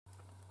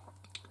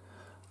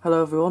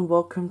Hello everyone,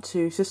 welcome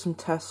to system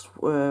test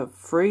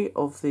 3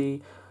 of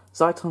the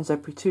Ziton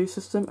ZP2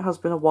 system. It has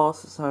been a while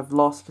since I've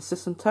last did a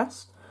system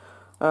test.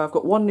 I've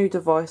got one new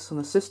device on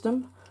the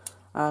system,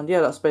 and yeah,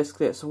 that's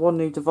basically it. So one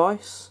new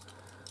device,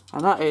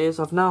 and that is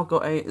I've now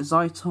got a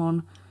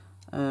Ziton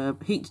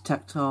heat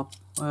detector.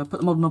 Put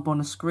the model number on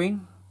the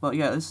screen, but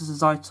yeah, this is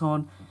a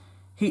Ziton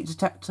heat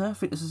detector. I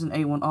think this is an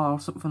A1R or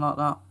something like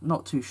that,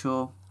 not too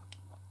sure.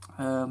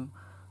 But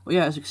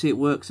yeah, as you can see, it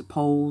works, it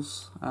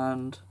polls,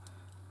 and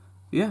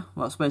yeah,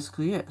 well, that's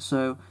basically it.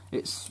 So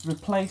it's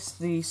replaced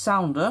the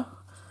sounder,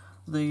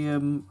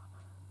 the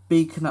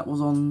beacon that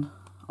was on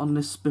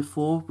this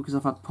before, because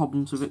I've had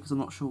problems with it because I'm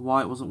not sure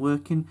why it wasn't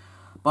working.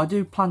 But I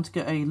do plan to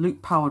get a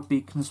loop powered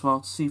beacon as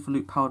well to see if a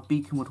loop powered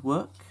beacon would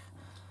work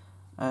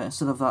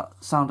instead of that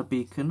sounder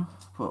beacon,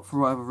 but for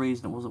whatever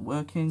reason it wasn't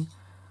working.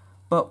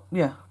 But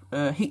yeah,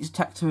 heat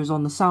detector is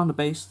on the sounder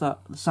base that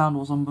the sounder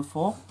was on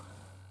before,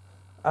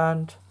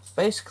 and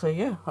basically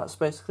yeah, that's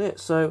basically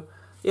it. So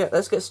yeah,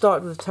 let's get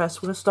started with the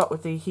test. We're going to start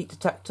with the heat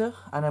detector,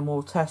 and then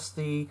we'll test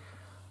the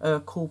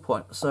call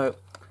point. So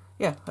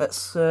yeah,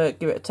 let's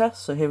give it a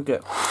test. So here we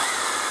go.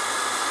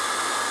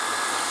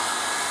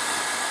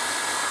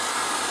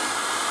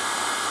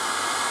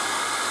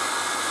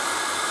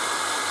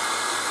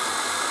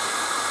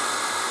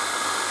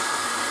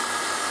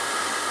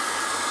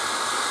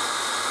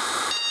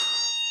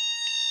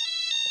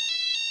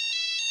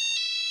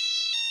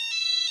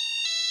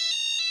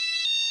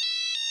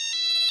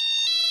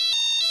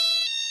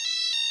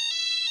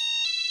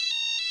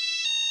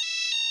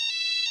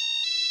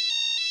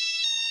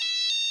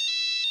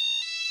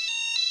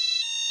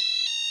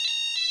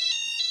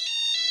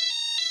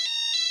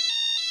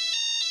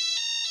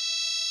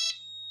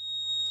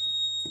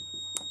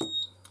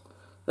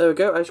 There we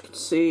go. As you can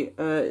see,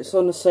 it's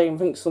on the same. I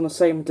think it's on the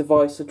same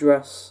device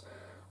address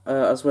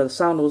as where the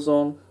sounder was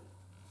on.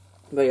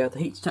 But yeah, the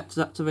heat detector's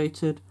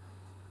activated.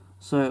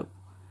 So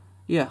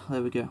yeah,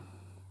 there we go.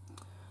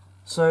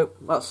 So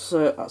that's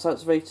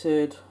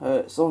activated.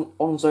 It's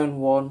on zone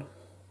 1,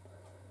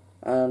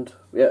 and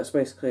yeah, it's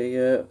basically.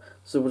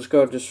 So we'll just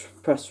go and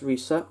just press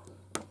reset.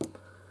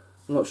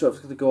 I'm not sure if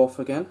it's going to go off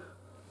again.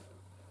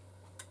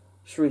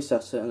 Just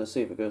reset it and let's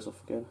see if it goes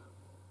off again.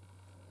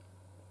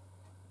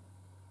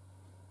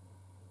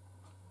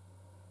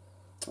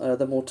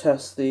 Then we'll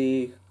test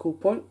the call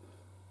point,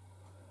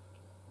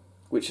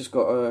 which has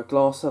got a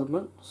glass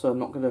element, so I'm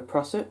not going to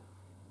press it.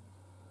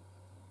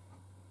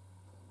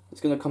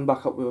 It's going to come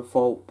back up with a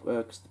fault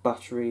because the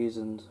batteries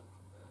and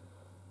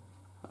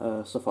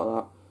stuff like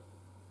that.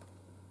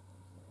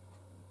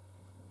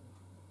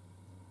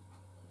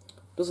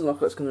 Doesn't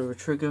look like it's going to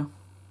re-trigger.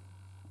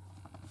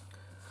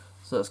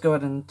 So let's go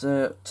ahead and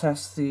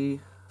test the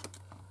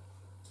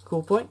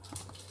call point.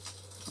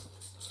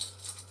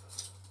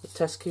 The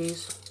test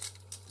keys.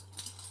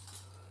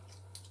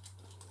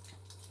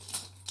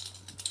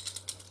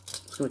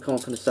 It's going to come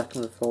up in a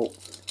second with a fault.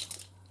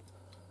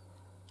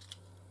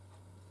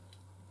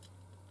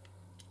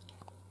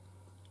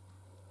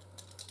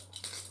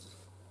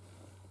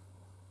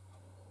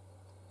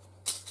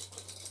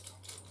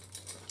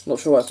 Not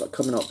sure why it's not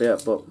coming up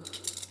yet, but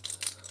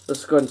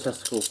let's go ahead and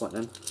test the call point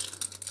then.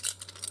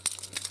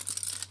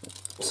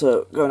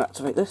 So go and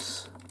activate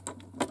this.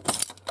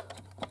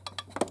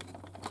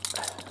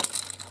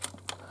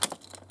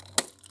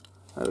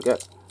 There we go.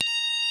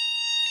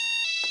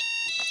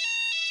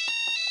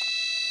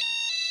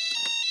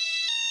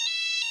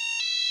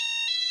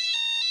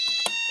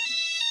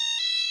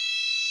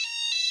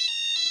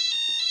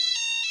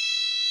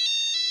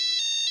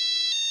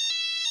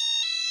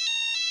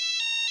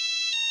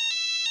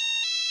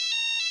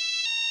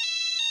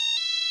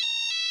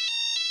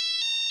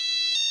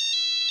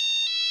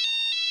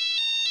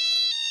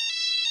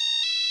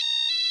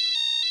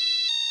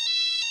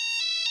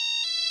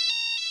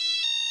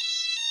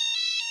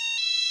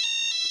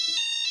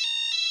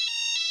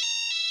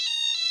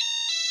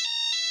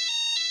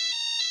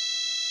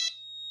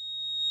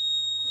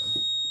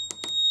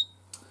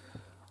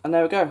 And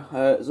there we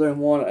go, zone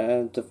 1,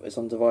 and it's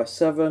on device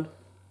 7.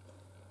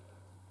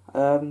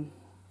 And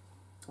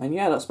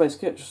yeah, that's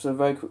basically it. Just a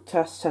very quick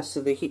test.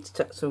 Tested the heat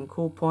detector and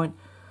call point.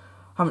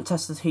 Haven't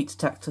tested the heat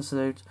detector,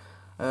 so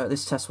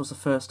this test was the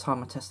first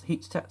time I tested the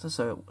heat detector,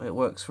 so it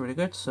works really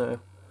good. So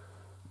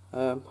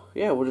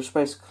yeah, we'll just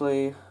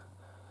basically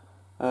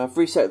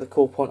reset the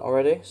call point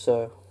already,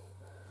 so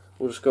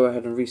we'll just go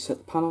ahead and reset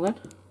the panel then.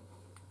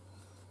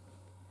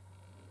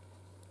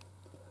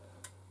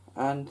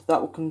 And that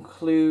will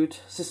conclude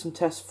system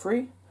test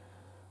 3.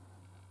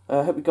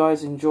 I hope you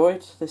guys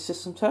enjoyed this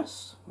system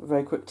test. A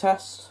very quick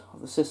test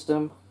of the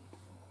system.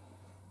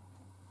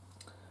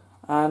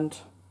 And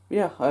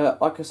yeah,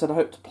 like I said, I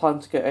hope to plan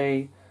to get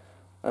a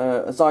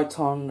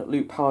Ziton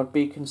loop powered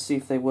beacon, see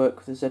if they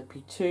work with the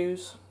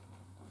ZP2s.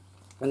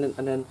 And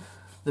then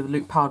the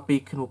loop powered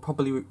beacon will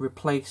probably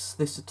replace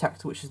this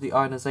detector, which is the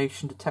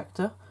ionization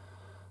detector.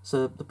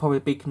 So probably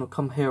the beacon will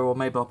come here, or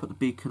maybe I'll put the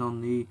beacon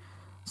on the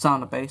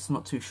sounder base. I'm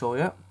not too sure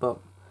yet, but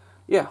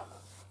yeah,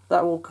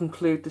 that will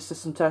conclude the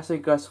system test. Thank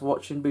you guys for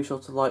watching. Be sure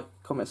to like,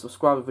 comment,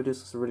 subscribe to videos,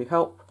 this will really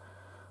help.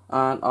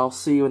 And I'll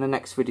see you in the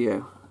next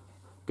video.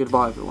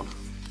 Goodbye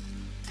everyone.